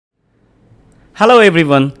Hello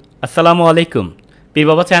everyone, আসসালামু আলাইকুম।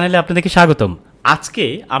 পীরবাবা চ্যানেলে আপনাদেরকে স্বাগতম। আজকে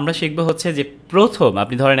আমরা শিখব হচ্ছে যে প্রথম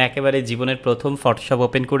আপনি ধরেন একেবারে জীবনের প্রথম ফটোশপ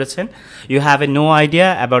ওপেন করেছেন, you have a no idea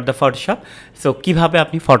about the Photoshop, so কীভাবে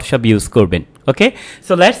আপনি ফটোশপ ইউজ করবেন। ওকে,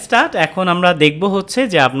 সো লেটস স্টার্ট। এখন আমরা দেখব হচ্ছে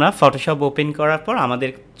যে আপনার ফটোশপ ওপেন করার পর আমাদের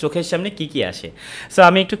চোখের সামনে কি কি আসে। সো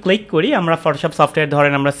আমি একটু ক্লিক করি, আমরা ফটোশপ সফটওয়্যার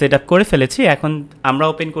ধরেন আমরা সেট আপ করে ফেলেছি। এখন আমরা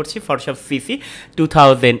ওপেন করছি ফটোশপ সিসি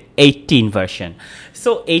 2018 ভার্সন।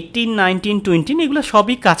 সো 18, 19, 20 এগুলো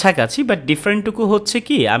সবই কাছাকাছি, বাট ডিফারেন্টটুকু হচ্ছে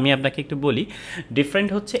কি আমি আপনাকে একটু বলি। ডিফারেন্ট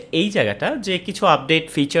হচ্ছে এই জায়গাটা যে কিছু আপডেট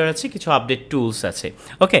ফিচার আছে, কিছু আপডেট টুলস আছে।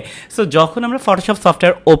 ওকে, সো যখন আমরা ফটোশপ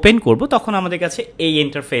সফটওয়্যার ওপেন করব তখন আমাদের কাছে এই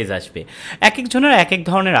ইন্টারফেস আসবে। এক একজনের এক এক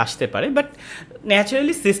ধরনের আসতে পারে, বাট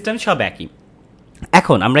ন্যাচারালি সিস্টেম সব একই।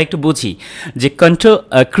 এখন আমরা একটু বুঝি যে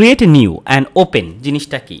ক্রিয়েট নিউ অ্যান্ড ওপেন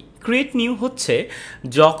জিনিসটা কি। ক্রিয়েট নিউ হচ্ছে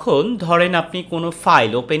যখন ধরেন আপনি কোনো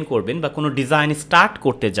ফাইল ওপেন করবেন বা কোনো ডিজাইন স্টার্ট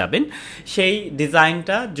করতে যাবেন, সেই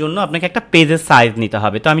ডিজাইনটার জন্য আপনাকে একটা পেজের সাইজ নিতে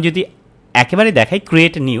হবে। তো আমি যদি একেবারে দেখাই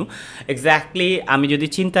ক্রিয়েট নিউ, এক্স্যাক্টলি আমি যদি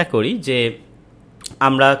চিন্তা করি যে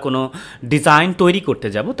আমরা কোনো ডিজাইন তৈরি করতে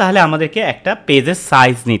যাব, তাহলে আমাদেরকে একটা পেজের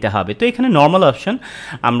সাইজ নিতে হবে। তো এখানে নর্মাল অপশন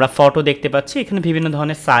আমরা ফটো দেখতে পাচ্ছি, এখানে বিভিন্ন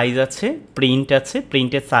ধরনের সাইজ আছে, প্রিন্ট আছে,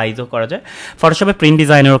 প্রিন্টের সাইজও করা যায়, ফটোশপে প্রিন্ট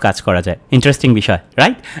ডিজাইনেরও কাজ করা যায়। ইন্টারেস্টিং বিষয়,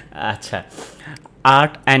 রাইট? আচ্ছা,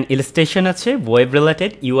 আর্ট অ্যান্ড ইলাস্ট্রেশন আছে, ওয়েব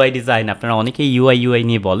রিলেটেড, ইউআই ডিজাইন, আপনারা অনেকেই ইউআই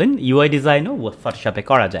নিয়ে বলেন, ইউআই ডিজাইনও ফটোশপে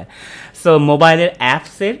করা যায়। সো মোবাইলের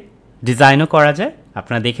অ্যাপসের ডিজাইনও করা যায়,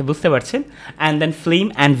 আপনারা দেখে বুঝতে পারছেন। And then film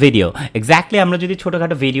and video, exactly আমরা যদি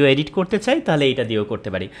ছোটোখাটো ভিডিও এডিট করতে চাই তাহলে এটা দিয়েও করতে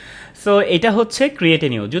পারি। সো এটা হচ্ছে ক্রিয়েট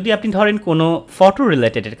নিউ। যদি আপনি ধরেন কোনো ফটো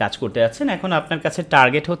রিলেটেডের কাজ করতে যাচ্ছেন, এখন আপনার কাছে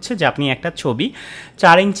টার্গেট হচ্ছে যে আপনি একটা ছবি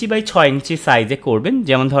 4 ইঞ্চি বাই 6 ইঞ্চি সাইজে করবেন,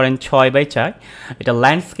 যেমন ধরেন 6x4, এটা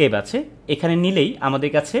ল্যান্ডস্কেপ আছে, এখানে নিলেই আমাদের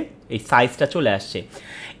কাছে এই সাইজটা চলে আসছে।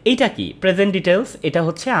 এইটা কি প্রেজেন্ট ডিটেলস, এটা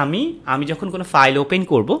হচ্ছে আমি যখন কোনো ফাইল ওপেন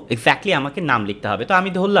করব এক্স্যাক্টলি আমাকে নাম লিখতে হবে। তো আমি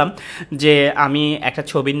ধরলাম যে আমি একটা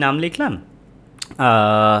ছবির নাম লিখলাম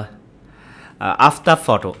আফতাব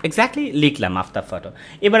ফটো, এক্স্যাক্টলি লিখলাম আফতাব ফটো।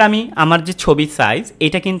 এবার আমি আমার যে ছবির সাইজ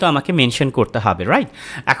এটা কিন্তু আমাকে মেনশন করতে হবে, রাইট?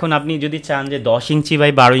 এখন আপনি যদি চান যে 10 ইঞ্চি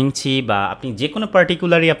বাই 12 ইঞ্চি বা আপনি যে কোনো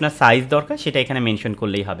পার্টিকুলারই আপনার সাইজ দরকার সেটা এখানে মেনশন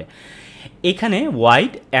করলেই হবে। এখানে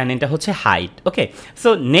ওয়াইড অ্যান্ড এটা হচ্ছে হাইট। ওকে, সো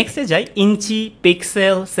নেক্সটে যাই, ইঞ্চি,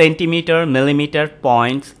 pixel, centimetre, millimetre,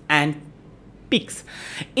 points and pix.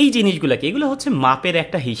 এই জিনিসগুলোকে, এগুলো হচ্ছে মাপের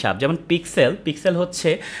একটা হিসাব। যেমন পিক্সেল হচ্ছে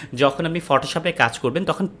যখন আপনি ফটোশপে কাজ করবেন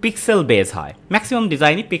তখন পিক্সেল বেস হয়, ম্যাক্সিমাম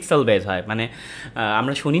ডিজাইনই পিক্সেল বেস হয়। মানে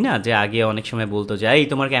আমরা শুনি না যে আগে অনেক সময় বলতো যে এই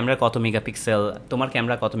তোমার ক্যামেরা কত মেগাপিক্সেল, তোমার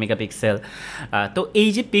ক্যামেরা কত মেগাপিক্সেল। তো এই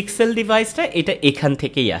যে পিক্সেল ডিভাইসটা এটা এখান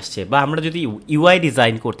থেকেই আসছে। বা আমরা যদি ইউআই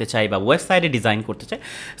ডিজাইন করতে চাই বা ওয়েবসাইটে ডিজাইন করতে চাই,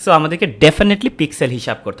 সো আমাদেরকে ডেফিনেটলি পিক্সেল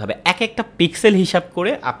হিসাব করতে হবে। এক একটা পিক্সেল হিসাব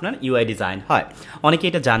করে আপনার ইউআই ডিজাইন হয়, অনেকে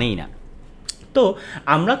এটা জানেই না। তো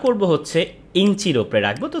আমরা করব হচ্ছে ইঞ্চির ওপরে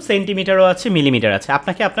রাখবো। তো সেন্টিমিটারও আছে, মিলিমিটার আছে।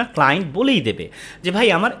 আপনাকে আপনার ক্লায়েন্ট বলেই দেবে যে ভাই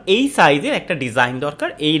আমার এই সাইজের একটা ডিজাইন দরকার,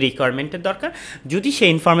 এই রিকোয়ারমেন্টের দরকার। যদি সে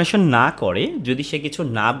ইনফরমেশন না করে, যদি সে কিছু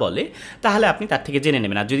না বলে, তাহলে আপনি তার থেকে জেনে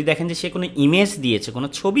নেবেন। আর যদি দেখেন যে সে কোনো ইমেজ দিয়েছে, কোনো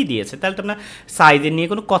ছবি দিয়েছে, তাহলে তো আপনার সাইজের নিয়ে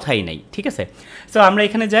কোনো কথাই নেই, ঠিক আছে? সো আমরা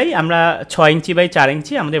এখানে যাই, আমরা 6 ইঞ্চি বাই 4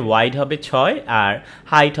 ইঞ্চি, আমাদের ওয়াইড হবে 6 আর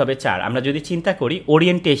হাইট হবে 4। আমরা যদি চিন্তা করি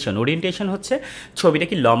ওরিয়েন্টেশন হচ্ছে ছবিটা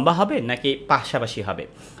কি লম্বা হবে নাকি পাশাপাশি হবে।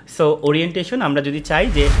 সো ওরিয়েন্টেশন আমরা যদি চাই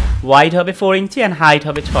যে ওয়াইড হবে 4 ইঞ্চি অ্যান্ড হাইট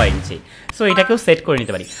হবে 6 ইঞ্চি, সো এটাকেও সেট করে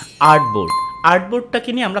নিতে পারি। আর্টবোর্ডটাকে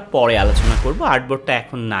নিয়ে আমরা পরে আলোচনা করব, আর্টবোর্ডটা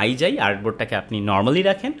এখন নাই যাই, আর্টবোর্ডটাকে আপনি নর্মালি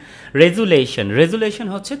রাখেন। রেজুলেশন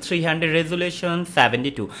হচ্ছে 300 রেজুলেশন,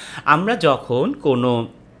 72। আমরা যখন কোনো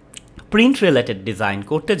প্রিন্ট রিলেটেড ডিজাইন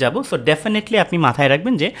করতে যাব, সো ডেফিনেটলি আপনি মাথায়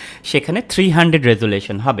রাখবেন যে সেখানে 300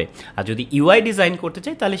 রেজুলেশন হবে। আর যদি ইউআই ডিজাইন করতে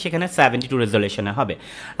চাই তাহলে সেখানে 72 রেজুলেশনে হবে।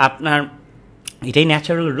 আপনার এটাই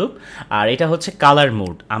ন্যাচারাল রূপ। আর এটা হচ্ছে কালার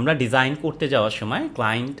মোড। আমরা ডিজাইন করতে যাওয়ার সময়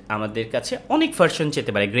ক্লায়েন্ট আমাদের কাছে অনেক ভার্সন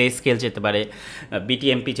যেতে পারে, গ্রে স্কেল যেতে পারে,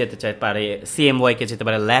 বিটিএমপি যেতে পারে, সিএমওয়াইকে যেতে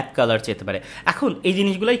পারে, ল্যাব কালার যেতে পারে। এখন এই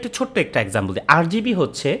জিনিসগুলো একটু ছোট্ট একটা এক্সাম্পল দিই। আরজিবি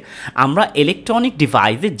হচ্ছে আমরা ইলেকট্রনিক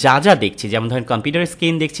ডিভাইসে যা যা দেখছি, যেমন ধরেন কম্পিউটার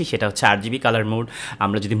স্ক্রিন দেখছি, সেটা হচ্ছে আরজিবি কালার মোড।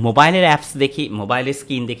 আমরা যদি মোবাইলের অ্যাপস দেখি, মোবাইলের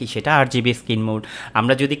স্ক্রিন দেখি, সেটা আরজিবি স্ক্রিন মোড।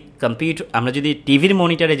 আমরা যদি টিভির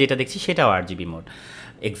মনিটরে যেটা দেখছি সেটাও আরজিবি মোড।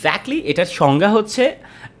 এক্স্যাক্টলি এটার সংজ্ঞা হচ্ছে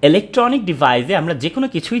ইলেকট্রনিক ডিভাইসে আমরা যে কোনো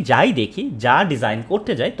কিছুই যাই দেখি, যা ডিজাইন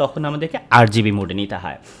করতে যাই, তখন আমাদেরকে আরজিবি মোডে নিতে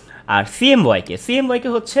হয়। আর সিএমওয়াইকে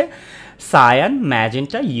হচ্ছে সায়ান,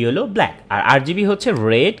 ম্যাজেন্টা, ইয়েলো, ব্ল্যাক। আর আরজিবি হচ্ছে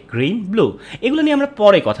রেড, গ্রিন, ব্লু। এগুলো নিয়ে আমরা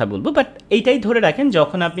পরে কথা বলবো, বাট এইটাই ধরে রাখেন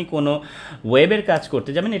যখন আপনি কোনো ওয়েবের কাজ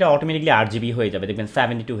করতে যাবেন এটা অটোমেটিকলি আরজিবি হয়ে যাবে, দেখবেন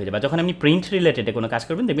 72 হয়ে যাবে। যখন আপনি প্রিন্ট রিলেটেডে কোনো কাজ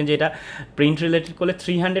করবেন দেখবেন যে এটা প্রিন্ট রিলেটেড করলে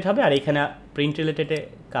 300 হবে, আর এখানে প্রিন্ট রিলেটেডে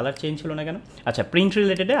কালার চেঞ্জ হলো না কেন, আচ্ছা প্রিন্ট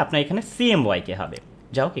রিলেটেডে আপনার এখানে সিএমওয়াইকে হবে।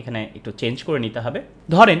 যাও এখানে একটু চেঞ্জ করে নিতে হবে।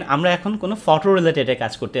 ধরেন আমরা এখন কোনো ফটো রিলেটেডে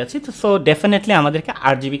কাজ করতে যাচ্ছি, তো সো ডেফিনেটলি আমাদেরকে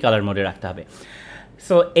আরজিবি কালার মোডে রাখতে হবে।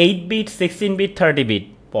 সো 8 বিট, 16 বিট, 30 বিট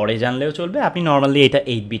পরে জানলেও চলবে, আপনি নর্মালি এটা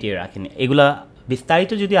 8 বিটে রাখেন। এগুলা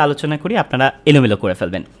বিস্তারিত যদি আলোচনা করি আপনারা এলোমেলো করে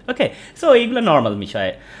ফেলবেন। ওকে, সো এইগুলো নর্মাল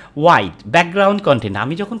বিষয়। হোয়াইট ব্যাকগ্রাউন্ড কন্টেন্ট,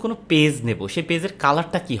 আমি যখন কোনো পেজ নেব সেই পেজের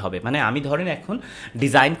কালারটা কী হবে, মানে আমি ধরেন এখন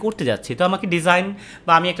ডিজাইন করতে যাচ্ছি, তো আমাকে ডিজাইন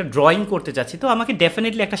বা আমি একটা ড্রয়িং করতে যাচ্ছি, তো আমাকে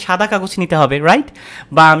ডেফিনেটলি একটা সাদা কাগজ নিতে হবে, রাইট?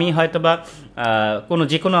 বা আমি হয়তো বা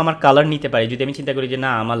যে কোনো আমার কালার নিতে পারি। যদি আমি চিন্তা করি যে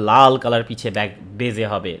না আমার লাল কালার পিছে বেজে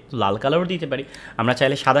হবে, তো লাল কালারও দিতে পারি, আমরা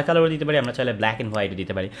চাইলে সাদা কালারও দিতে পারি, আমরা চাইলে ব্ল্যাক অ্যান্ড হোয়াইটও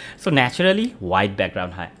দিতে পারি। সো ন্যাচারালি হোয়াইট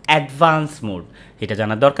ব্যাকগ্রাউন্ড হয়। অ্যাডভান্স মোড এটা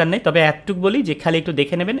জানার দরকার নেই, তবে এতটুকু বলি যে খালি একটু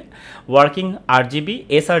দেখে নেবেন ওয়ার্কিং আরজিবি,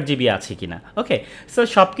 এসআরজিবি আছে কিনা। ওকে, সো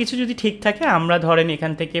সব কিছু যদি ঠিক থাকে আমরা ধরেন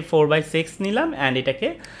এখান থেকে 4/6 নিলাম অ্যান্ড এটাকে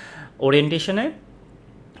ওরিয়েন্টেশনে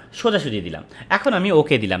সোজাসুজি দিলাম। এখন আমি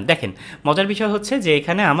ওকে দিলাম। দেখেন মজার বিষয় হচ্ছে যে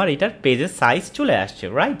এখানে আমার এটার পেজের সাইজ চলে আসছে,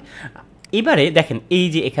 রাইট? এবারে দেখেন এই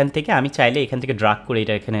যে এখান থেকে আমি চাইলে এখান থেকে ড্রাগ করে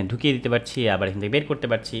এটা এখানে ঢুকিয়ে দিতে পারছি, আবার এখান থেকে বের করতে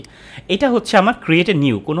পারছি। এটা হচ্ছে আমার ক্রিয়েট এ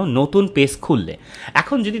নিউ, কোনো নতুন পেজ খুললে।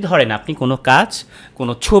 এখন যদি ধরেন আপনি কোনো কাজ,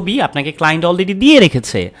 কোনো ছবি আপনাকে ক্লায়েন্ট অলরেডি দিয়ে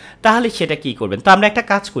রেখেছে, তাহলে সেটা কী করবেন? তো আমরা একটা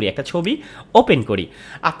কাজ করি, একটা ছবি ওপেন করি।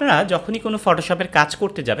 আপনারা যখনই কোনো ফটোশপের কাজ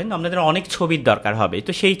করতে যাবেন আপনাদের অনেক ছবির দরকার হবে,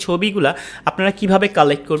 তো সেই ছবিগুলা আপনারা কিভাবে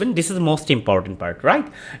কালেক্ট করবেন, this is most important part, right?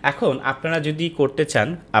 এখন আপনারা যদি করতে চান,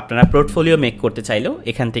 আপনারা পোর্টফোলিও মেক করতে চাইলেও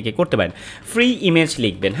এখান থেকে করতে পারেন। ফ্রি ইমেজ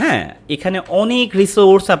লিখবেন, হ্যাঁ এখানে অনেক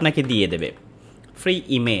রিসোর্স আপনাকে দিয়ে দেবে। ফ্রি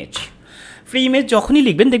ইমেজ যখনই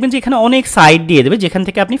লিখবেন দেখবেন যে এখানে অনেক সাইট দিয়ে দেবে যেখান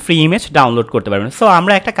থেকে আপনি ফ্রি ইমেজ ডাউনলোড করতে পারবেন। সো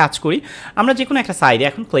আমরা একটা কাজ করি, আমরা যে কোনো একটা সাইটে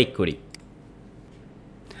এখন ক্লিক করি।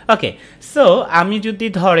 ওকে, সো আমি যদি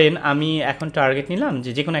ধরেন আমি এখন টার্গেট নিলাম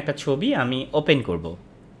যে কোনো একটা ছবি আমি ওপেন করব।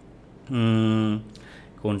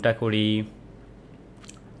 কোনটা করি?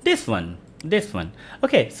 This one.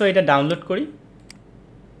 ওকে, সো এটা ডাউনলোড করি,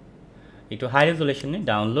 একটু হাই রেজুলেশনে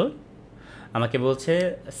ডাউনলোড। আমাকে বলছে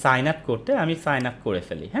সাইন আপ করতে, আমি সাইন আপ করে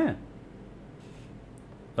ফেলি। হ্যাঁ,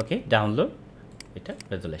 ওকে ডাউনলোড, এটা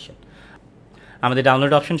রেজুলেশন। আমাদের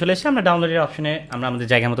ডাউনলোড অপশন চলে এসেছে, আমরা ডাউনলোডের অপশনে আমরা আমাদের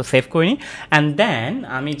জায়গা মতো সেভ করে নিই। অ্যান্ড দেন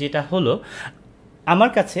আমি যেটা হলো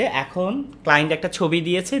আমার কাছে এখন ক্লায়েন্ট একটা ছবি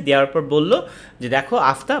দিয়েছে, দেওয়ার পর বলল যে দেখো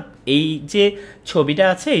আফতাব এই যে ছবিটা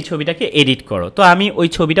আছে এই ছবিটাকে এডিট করো। তো আমি ওই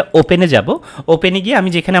ছবিটা ওপেনে যাব, ওপেনে গিয়ে আমি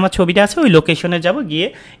যেখানে আমার ছবিটা আছে ওই লোকেশনে যাব, গিয়ে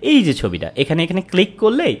এই যে ছবিটা এখানে ক্লিক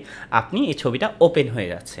করলেই আপনি এই ছবিটা ওপেন হয়ে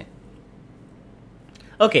যাচ্ছে।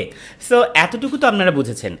 ওকে, সো এতটুকু তো আপনারা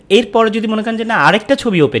বুঝেছেন। এরপরে যদি মনে করেন যে না আরেকটা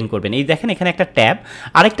ছবি ওপেন করবেন, এই দেখেন এখানে একটা ট্যাব,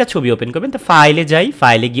 আরেকটা ছবি ওপেন করবেন, তো ফাইলে যাই,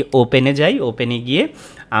 ফাইলে গিয়ে ওপেনে যাই, ওপেনে গিয়ে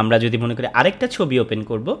আমরা যদি মনে করি আরেকটা ছবি ওপেন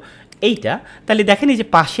করব এইটা, তাহলে দেখেন এই যে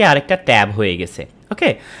পাশে আরেকটা ট্যাব হয়ে গেছে। ওকে,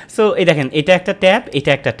 সো এই দেখেন এটা একটা ট্যাব,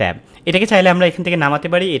 এটা একটা ট্যাব, এটাকে চাইলে আমরা এখান থেকে নামাতে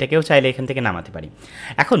পারি, এটাকেও চাইলে এখান থেকে নামাতে পারি।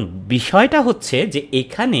 এখন বিষয়টা হচ্ছে যে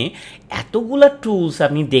এখানে এতগুলা টুলস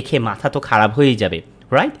আপনি দেখে মাথা তো খারাপ হয়েই যাবে,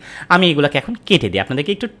 রাইট? আমি এগুলোকে এখন কেটে দিই,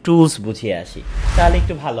 আপনাদেরকে একটু টুলস বুঝিয়ে আসি, তাহলে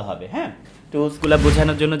একটু ভালো হবে। হ্যাঁ, টুলসগুলো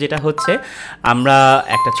বোঝানোর জন্য যেটা হচ্ছে আমরা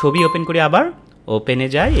একটা ছবি ওপেন করি, আবার ওপেনে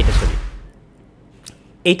যাই, এটা ছবি,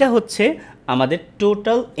 এটা হচ্ছে আমাদের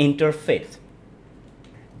টোটাল ইন্টারফেস।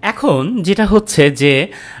 এখন যেটা হচ্ছে যে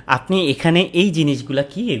আপনি এখানে এই জিনিসগুলো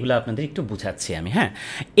কি এগুলো আপনাদের একটু বোঝাচ্ছি আমি। হ্যাঁ,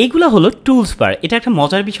 এইগুলো হলো টুলস বার। এটা একটা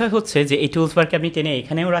মজার বিষয় হচ্ছে যে এই টুলস বারকে আপনি টেনে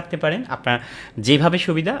এখানেও রাখতে পারেন, আপনার যেভাবে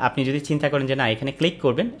সুবিধা। আপনি যদি চিন্তা করেন যে না এখানে ক্লিক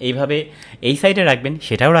করবেন, এইভাবে এই সাইডে রাখবেন,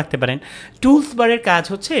 সেটাও রাখতে পারেন। টুলস বারের কাজ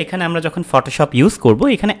হচ্ছে এখানে আমরা যখন ফটোশপ ইউজ করব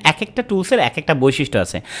এখানে এক একটা টুলসের এক একটা বৈশিষ্ট্য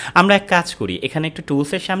আছে। আমরা এক কাজ করি, এখানে একটু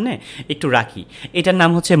টুলসের সামনে একটু রাখি, এটার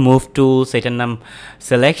নাম হচ্ছে মুভ টুলস, এটার নাম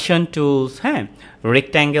সিলেকশন টুলস, হ্যাঁ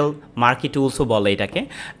রেক্ট্যাঙ্গেল মার্কি টুলসও বলে এটাকে।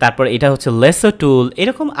 তারপর এটা হচ্ছে লেসো টুল।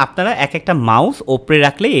 এরকম আপনারা এক একটা মাউস ওপরে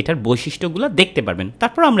রাখলে এটার বৈশিষ্ট্যগুলো দেখতে পারবেন।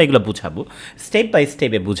 তারপর আমরা এগুলো বুঝাবো, স্টেপ বাই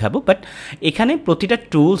স্টেপে বুঝাবো, বাট এখানে প্রতিটা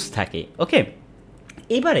টুলস থাকে। ওকে,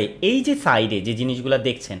 এবারে এই যে সাইডে যে জিনিসগুলো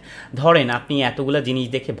দেখছেন, ধরেন আপনি এতগুলো জিনিস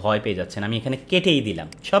দেখে ভয় পেয়ে যাচ্ছেন, আমি এখানে কেটেই দিলাম,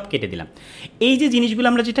 সব কেটে দিলাম। এই যে জিনিসগুলো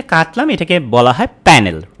আমরা যেটা কাটলাম এটাকে বলা হয়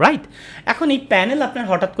প্যানেল, রাইট? এখন এই প্যানেল আপনার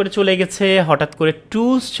হঠাৎ করে চলে গেছে, হঠাৎ করে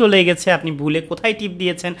টুলস চলে গেছে, আপনি ভুলে কোথায় টিপ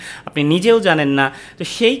দিয়েছেন আপনি নিজেও জানেন না। তো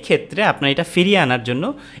সেই ক্ষেত্রে আপনার এটা ফিরিয়ে আনার জন্য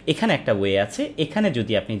এখানে একটা ওয়ে আছে। এখানে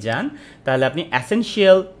যদি আপনি যান তাহলে আপনি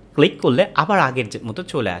অ্যাসেনশিয়াল ক্লিক করলে আবার আগের মতো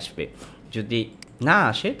চলে আসবে। যদি না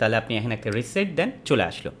আসে তাহলে আপনি এখানে একটা রিসেট দেন, চলে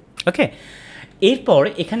আসলো। ওকে, এরপর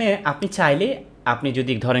এখানে আপনি চাইলে আপনি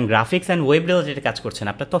যদি ধরেন গ্রাফিক্স অ্যান্ড ওয়েব রিলেটেড কাজ করছেন,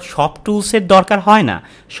 আপনার তো সব টুলসের দরকার হয় না,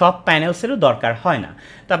 সব প্যানেলসেরও দরকার হয় না।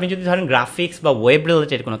 তো আপনি যদি ধরেন গ্রাফিক্স বা ওয়েব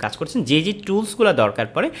রিলেটেড কোনো কাজ করছেন, যে যে টুলসগুলো দরকার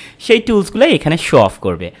পড়ে সেই টুলসগুলো এখানে শো অফ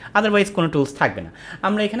করবে, আদারওয়াইজ কোনো টুলস থাকবে না।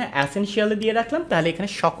 আমরা এখানে অ্যাসেনশিয়ালে দিয়ে রাখলাম, তাহলে এখানে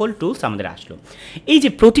সকল টুলস আমাদের আসলো। এই যে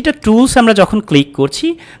প্রতিটা টুলস আমরা যখন ক্লিক করছি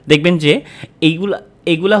দেখবেন যে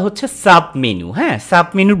এগুলা হচ্ছে সাব মেনু। হ্যাঁ, সাব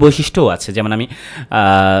মেনুর বৈশিষ্ট্যও আছে, যেমন আমি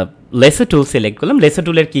লেসো টুল সিলেক্ট করলাম, লেসো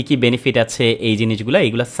টুলের কী কী বেনিফিট আছে এই জিনিসগুলো,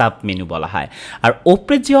 এগুলো সাব মেনু বলা হয়। আর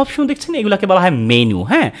ওপরের যে অপশন দেখছেন এগুলোকে বলা হয় মেনু।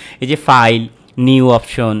 হ্যাঁ, এই যে file, new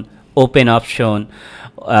option, open option,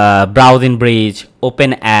 browse in bridge,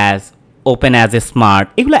 open as a smart,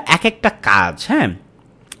 এগুলো এক একটা কাজ। হ্যাঁ,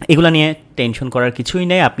 এগুলো নিয়ে টেনশন করার কিছুই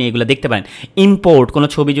নেই, আপনি এগুলো দেখতে পারেন। ইম্পোর্ট, কোনো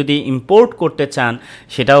ছবি যদি ইম্পোর্ট করতে চান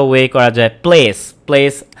সেটাও ওয়ে করা যায়।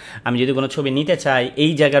 প্লেস, আমি যদি কোনো ছবি নিতে চাই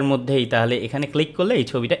এই জায়গার মধ্যেই, তাহলে এখানে ক্লিক করলে এই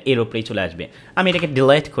ছবিটা এর ওপরেই চলে আসবে। আমি এটাকে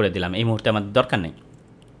ডিলিট করে দিলাম, এই মুহূর্তে আমাদের দরকার নেই।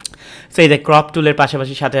 সো এই যে ক্রপ টুলের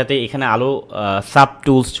পাশাপাশি সাথে সাথে এখানে আলো সাব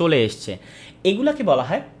টুলস চলে এসছে, এগুলাকে বলা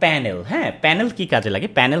হয় প্যানেল। হ্যাঁ, প্যানেল কি কাজে লাগে?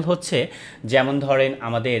 প্যানেল হচ্ছে যেমন ধরেন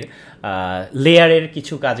আমাদের লেয়ারের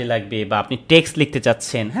কিছু কাজে লাগবে, বা আপনি টেক্সট লিখতে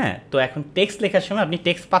চাচ্ছেন। হ্যাঁ, তো এখন টেক্সট লেখার সময় আপনি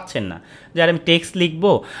টেক্সট পাচ্ছেন না, যার আমি টেক্সট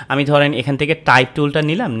লিখবো, আমি ধরেন এখান থেকে টাইপ টুলটা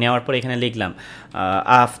নিলাম, নেওয়ার পর এখানে লিখলাম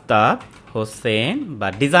আফতাব হোসেন বা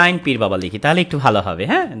ডিজাইন পীর বাবা লিখি, তাহলে একটু ভালো হবে।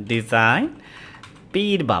 হ্যাঁ, ডিজাইন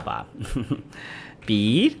পীর বাবা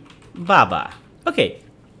পীর বাবা। ওকে,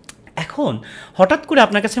 এখন হঠাৎ করে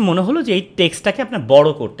আপনার কাছে মনে হলো যে এই টেক্সটটাকে আপনার বড়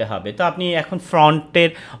করতে হবে, তো আপনি এখন ফ্রন্টের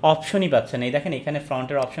অপশনই পাচ্ছেন। এই দেখেন এখানে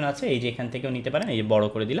ফ্রন্টের অপশন আছে, এই যে এখান থেকেও নিতে পারেন, এই যে বড়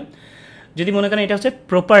করে দিলাম। যদি মনে করেন এটা হচ্ছে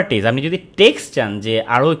প্রপার্টিজ, আপনি যদি টেক্সট চান যে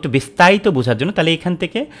আরও একটু বিস্তারিত বোঝার জন্য, তাহলে এখান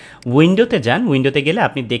থেকে উইন্ডোতে যান, উইন্ডোতে গেলে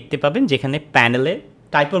আপনি দেখতে পাবেন যেখানে প্যানেলে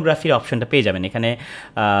টাইপোগ্রাফির অপশনটা পেয়ে যাবেন। এখানে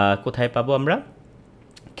কোথায় পাবো আমরা?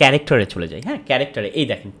 ক্যারেক্টারে চলে যাই। হ্যাঁ, ক্যারেক্টারে এই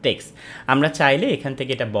দেখেন টেক্সট, আমরা চাইলে এখান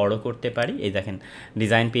থেকে এটা বড় করতে পারি। এই দেখেন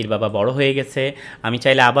ডিজাইন পীর বাবা বড় হয়ে গেছে। আমি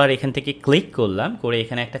চাইলে আবার এখান থেকে ক্লিক করলাম, করে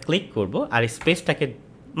এখানে একটা ক্লিক করব আর স্পেসটাকে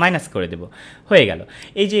মাইনাস করে দেব, হয়ে গেল।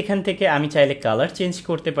 এই যে এখান থেকে আমি চাইলে কালার চেঞ্জ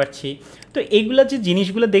করতে পারছি। তো এইগুলা যে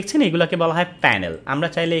জিনিসগুলো দেখছেন এগুলোকে বলা হয় প্যানেল। আমরা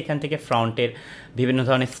চাইলে এখান থেকে ফ্রন্টের বিভিন্ন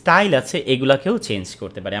ধরনের স্টাইল আছে এগুলাকেও চেঞ্জ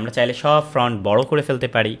করতে পারি, আমরা চাইলে সব ফ্রন্ট বড় করে ফেলতে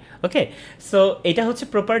পারি। ওকে, সো এটা হচ্ছে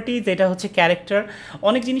প্রপার্টিজ, এটা হচ্ছে ক্যারেক্টার।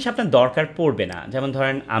 অনেক জিনিস আপনার দরকার পড়বে না, যেমন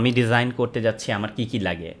ধরেন আমি ডিজাইন করতে যাচ্ছি, আমার কি কি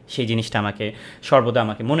লাগে সেই জিনিসটা সর্বদা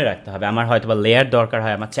আমাকে মনে রাখতে হবে। আমার হয়তো বা লেয়ার দরকার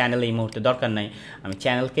হয়, আমার চ্যানেল এই মুহূর্তে দরকার নাই, আমি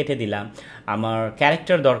চ্যানেল কেটে দিলাম। আমার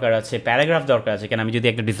ক্যারেক্টার দরকার আছে, প্যারাগ্রাফ দরকার আছে, কেন আমি যদি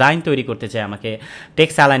একটা ডিজাইন তৈরি করতে চাই আমাকে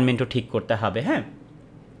টেক্সট অ্যালাইনমেন্টও ঠিক করতে হবে। হ্যাঁ,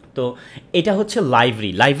 তো এটা হচ্ছে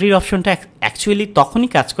লাইব্রেরির অপশনটা অ্যাকচুয়ালি তখনই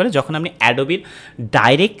কাজ করে যখন আপনি অ্যাডোবির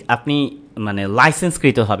ডাইরেক্ট আপনি মানে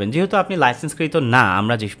লাইসেন্সকৃত হবেন। যেহেতু আপনি লাইসেন্সকৃত না,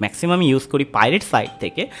 আমরা যে ম্যাক্সিমাম ইউজ করি পাইরেট সাইট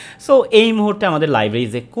থেকে, সো এই মুহূর্তে আমাদের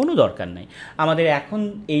লাইব্রেরিজে কোনো দরকার নাই। আমাদের এখন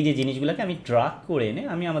এই যে জিনিসগুলোকে আমি ড্রাগ করে এনে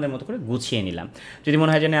আমি আমাদের মতো করে গুছিয়ে নিলাম। যদি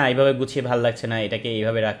মনে হয় যে না এইভাবে গুছিয়ে ভালো লাগছে না, এটাকে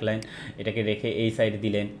এইভাবে রাখলেন, এটাকে রেখে এই সাইডে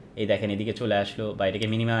দিলেন, এই দেখেন এদিকে চলে আসলো, বা এটাকে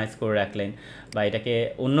মিনিমাইজ করে রাখলেন, বা এটাকে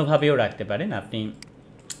অন্যভাবেও রাখতে পারেন, আপনি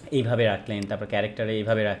এইভাবে রাখলেন, তারপর ক্যারেক্টারে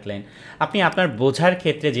এইভাবে রাখলেন। আপনি আপনার বোঝার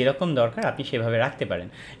ক্ষেত্রে যেরকম দরকার আপনি সেভাবে রাখতে পারেন।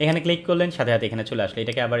 এখানে ক্লিক করলেন, সাথে সাথে এখানে চলে আসলো,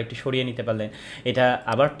 এটাকে আবার একটু সরিয়ে নিতে পারলেন, এটা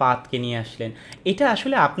আবার পাতকে নিয়ে আসলেন। এটা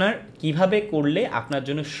আসলে আপনার কিভাবে করলে আপনার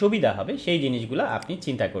জন্য সুবিধা হবে সেই জিনিসগুলো আপনি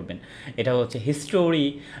চিন্তা করবেন। এটা হচ্ছে হিস্টোরি,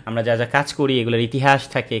 আমরা যা যা কাজ করি এগুলোর ইতিহাস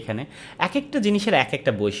থাকে এখানে, এক একটা জিনিসের এক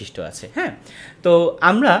একটা বৈশিষ্ট্য আছে। হ্যাঁ, তো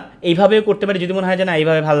আমরা এইভাবেও করতে পারি। যদি মনে হয় যে না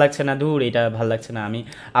এইভাবে ভালো লাগছে না, দূর এটা ভালো লাগছে না, আমি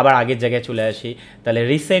আবার আগের জায়গায় চলে আসি, তাহলে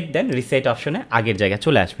রিসেট দেন, রিসেট অপশনে আগের জায়গায়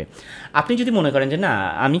চলে আসবে। আপনি যদি মনে করেন যে না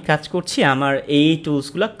আমি কাজ করছি, আমার এই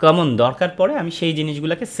টুলসগুলো কমন দরকার পড়ে, আমি সেই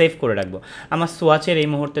জিনিসগুলোকে সেভ করে রাখবো। আমার সোয়াচের এই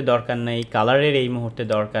মুহূর্তে দরকার নেই, কালারের এই মুহূর্তে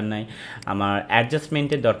দরকার নাই, আমার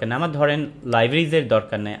অ্যাডজাস্টমেন্টের দরকার নেই, আমার ধরেন লাইব্রেরিজের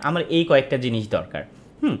দরকার নেই, আমার এই কয়েকটা জিনিস দরকার।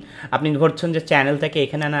 আপনি ধরছেন যে চ্যানেলটাকে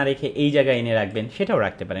এখানে না রেখে এই জায়গায় এনে রাখবেন, সেটাও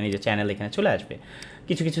রাখতে পারেন। এই যে চ্যানেল এখানে চলে আসবে,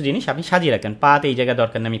 কিছু কিছু জিনিস আপনি সাজিয়ে রাখলেন। পাত এই জায়গায়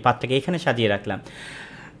দরকার নেই, আমি পাতটাকে এখানে সাজিয়ে রাখলাম।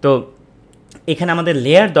 তো এখানে আমাদের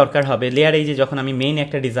লেয়ার দরকার হবে। লেয়ার এই যে যখন আমি মেইন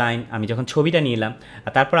একটা ডিজাইন, আমি যখন ছবিটা নিলাম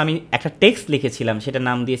আর তারপর আমি একটা টেক্সট লিখেছিলাম, সেটা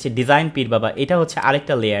নাম দিয়েছে ডিজাইন পীর বাবা, এটা হচ্ছে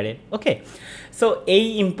আরেকটা লেয়ারের। ওকে, সো এই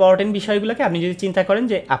ইম্পর্টেন্ট বিষয়গুলোকে আপনি যদি চিন্তা করেন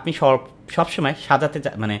যে আপনি সবসময় সাজাতে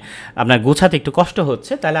মানে আপনার গোছাতে একটু কষ্ট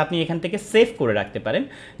হচ্ছে, তাহলে আপনি এখান থেকে সেভ করে রাখতে পারেন।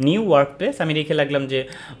 নিউ ওয়ার্ক প্লেস আমি রেখে লাগলাম যে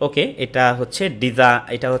ওকে এটা হচ্ছে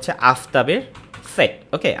এটা হচ্ছে আফতাবের সেট।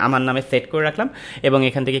 ওকে আমার নামে সেট করে রাখলাম এবং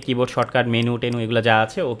এখান থেকে কিবোর্ড শর্টকাট মেনু টেনু এগুলো যা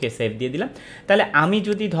আছে ওকে সেভ দিয়ে দিলাম। তাহলে আমি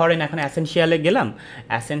যদি ধরেন এখন অ্যাসেনশিয়ালে গেলাম,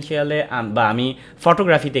 অ্যাসেনশিয়ালে বা আমি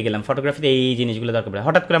ফটোগ্রাফিতে গেলাম, ফটোগ্রাফিতে এই জিনিসগুলো দরকার পড়ে,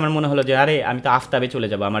 হঠাৎ করে আমার মনে হলো যে আরে আমি তো আফতাবে চলে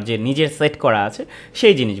যাব, আমার যে নিজের সেট করা আছে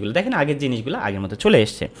সেই জিনিসগুলো দেখেন আগের জিনিসগুলো আগের মতো চলে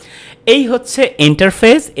এসছে। এই হচ্ছে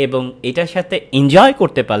ইন্টারফেস এবং এটার সাথে এনজয়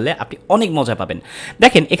করতে পারলে আপনি অনেক মজা পাবেন।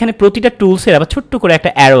 দেখেন এখানে প্রতিটা টুলসের আবার ছোট্ট করে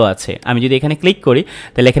একটা অ্যারো আছে, আমি যদি এখানে ক্লিক করি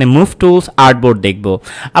তাহলে এখানে মুভ টুলস আর্টবোর্ড দেখব।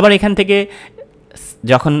 আবার এখান থেকে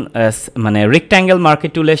যখন মানে রেক্ট্যাঙ্গেল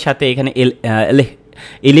মার্কেট টুলের সাথে এখানে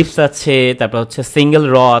ইলিপস আছে, তারপর হচ্ছে সিঙ্গেল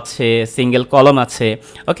র আছে, সিঙ্গেল কলম আছে।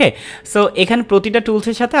 ওকে, সো এখানে প্রতিটা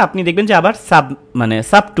টুলসের সাথে আপনি দেখবেন যে আবার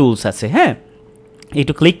সাব টুলস আছে। হ্যাঁ,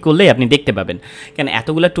 একটু ক্লিক করলেই আপনি দেখতে পাবেন, কেন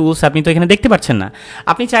এতগুলো টুলস আপনি তো এখানে দেখতে পাচ্ছেন না।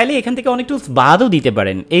 আপনি চাইলে এখান থেকে অনেক টুলস বাদও দিতে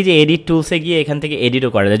পারেন, এই যে এডিট টুলসে গিয়ে এখান থেকে এডিটও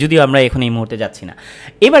করা যায়, যদিও আমরা এখন এই মুহূর্তে যাচ্ছি না।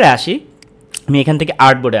 এবারে আসি, আমি এখান থেকে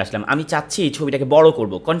আর্টবোর্ডে আসলাম, আমি চাচ্ছি এই ছবিটাকে বড়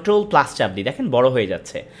করব, কন্ট্রোল প্লাস চাপ দিই, দেখেন বড় হয়ে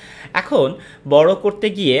যাচ্ছে। এখন বড় করতে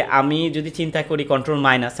গিয়ে আমি যদি চিন্তা করি কন্ট্রোল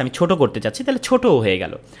মাইনাস, আমি ছোট করতে চাচ্ছি, তাহলে ছোটও হয়ে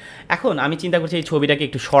গেল। এখন আমি চিন্তা করছি এই ছবিটাকে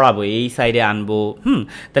একটু সরাবো, এই সাইডে আনবো,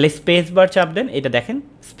 তাহলে স্পেস বার চাপ দেন, এটা দেখেন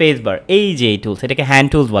স্পেস বার, এই যে এই টুলস, এটাকে হ্যান্ড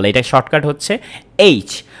টুলস বলে, এটা শর্টকাট হচ্ছে এইচ,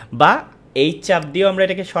 বা এইচ চাপ দিয়েও আমরা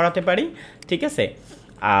এটাকে সরাতে পারি, ঠিক আছে।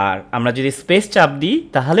 আর আমরা যদি স্পেস চাপ দিই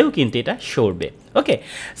তাহলেও কিন্তু এটা সরবে। ওকে,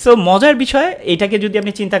 সো মজার বিষয়, এটাকে যদি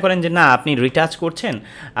আপনি চিন্তা করেন যে না আপনি রিটাচ করছেন,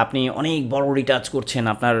 আপনি অনেক বড় রিটাচ করছেন,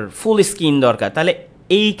 আপনার ফুল স্ক্রিন দরকার, তাহলে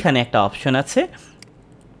এইখানে একটা অপশন আছে,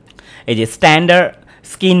 এই যে স্ট্যান্ডার্ড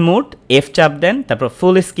স্ক্রিন মোড, এফ চাপ দেন, তারপর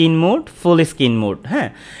ফুল স্ক্রিন মোড। হ্যাঁ,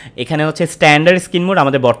 এখানে হচ্ছে স্ট্যান্ডার্ড স্ক্রিন মোড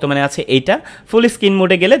আমাদের বর্তমানে আছে এইটা। ফুল স্ক্রিন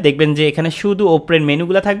মোডে গেলে দেখবেন যে এখানে শুধু ওপরের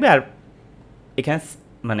মেনুগুলো থাকবে, আর এখানে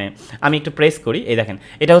মানে আমি একটু প্রেস করি, এই দেখেন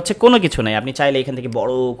এটা হচ্ছে কোনো কিছু নাই, আপনি চাইলে এখান থেকে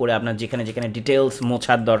বড় করে আপনার যেখানে যেখানে ডিটেলস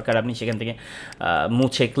মোছার দরকার আপনি সেখান থেকে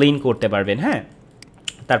মুছে ক্লিন করতে পারবেন। হ্যাঁ,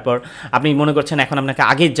 তারপর আপনি মনে করছেন এখন আপনাকে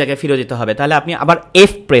আগের জায়গায় ফিরে যেতে হবে, তাহলে আপনি আবার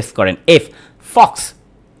এফ প্রেস করেন, ফক্স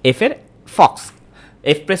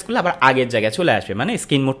এফ প্রেস করলে আবার আগের জায়গায় চলে আসবে, মানে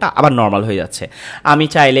স্ক্রিন মোডটা আবার নর্মাল হয়ে যাচ্ছে। আমি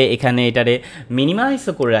চাইলে এখানে এটারে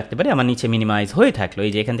মিনিমাইজও করে রাখতে পারি, আমার নিচে মিনিমাইজ হয়ে থাকলো,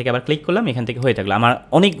 এই যে এখান থেকে আবার ক্লিক করলাম, এখান থেকে হয়ে থাকলো। আমার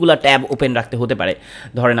অনেকগুলো ট্যাব ওপেন রাখতে হতে পারে,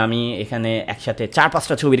 ধরেন আমি এখানে একসাথে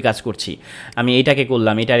 4-5টা ছবির কাজ করছি, আমি এইটাকে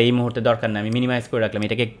করলাম, এটার এই মুহূর্তে দরকার নেই, আমি মিনিমাইজ করে রাখলাম,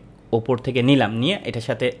 এটাকে ওপর থেকে নিলাম, নিয়ে এটার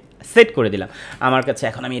সাথে সেট করে দিলাম আমার কাছে।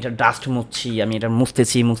 এখন আমি এটা ডাস্ট মুছছি, আমি এটা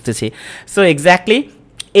মুছতেছি। সো এক্স্যাক্টলি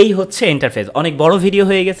এই হচ্ছে ইন্টারফেস। অনেক বড় ভিডিও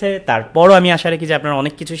হয়ে গেছে, তারপরও আমি আশা রাখি যে আপনারা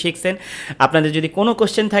অনেক কিছু শিখছেন। আপনাদের যদি কোনো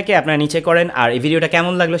কোশ্চেন থাকে আপনারা নিচে করেন, আর এই ভিডিওটা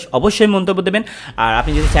কেমন লাগলো অবশ্যই মন্তব্য দেবেন। আর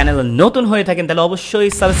আপনি যদি চ্যানেলে নতুন হয়ে থাকেন তাহলে অবশ্যই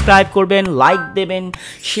সাবস্ক্রাইব করবেন, লাইক দেবেন,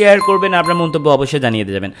 শেয়ার করবেন, আপনার মন্তব্য অবশ্যই জানিয়ে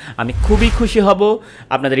দেবেন। আমি খুবই খুশি হব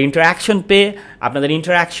আপনাদের ইন্টারাকশন পেয়ে। আপনাদের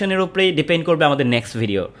ইন্টারাকশনের উপরেই ডিপেন্ড করবে আমাদের next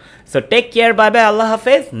video. So take care, bye bye, আল্লাহ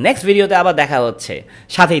হাফেজ। নেক্সট ভিডিওতে আবার দেখা হচ্ছে,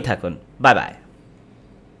 সাথেই থাকুন, বাই বাই।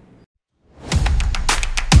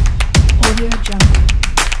 Audio Jungle.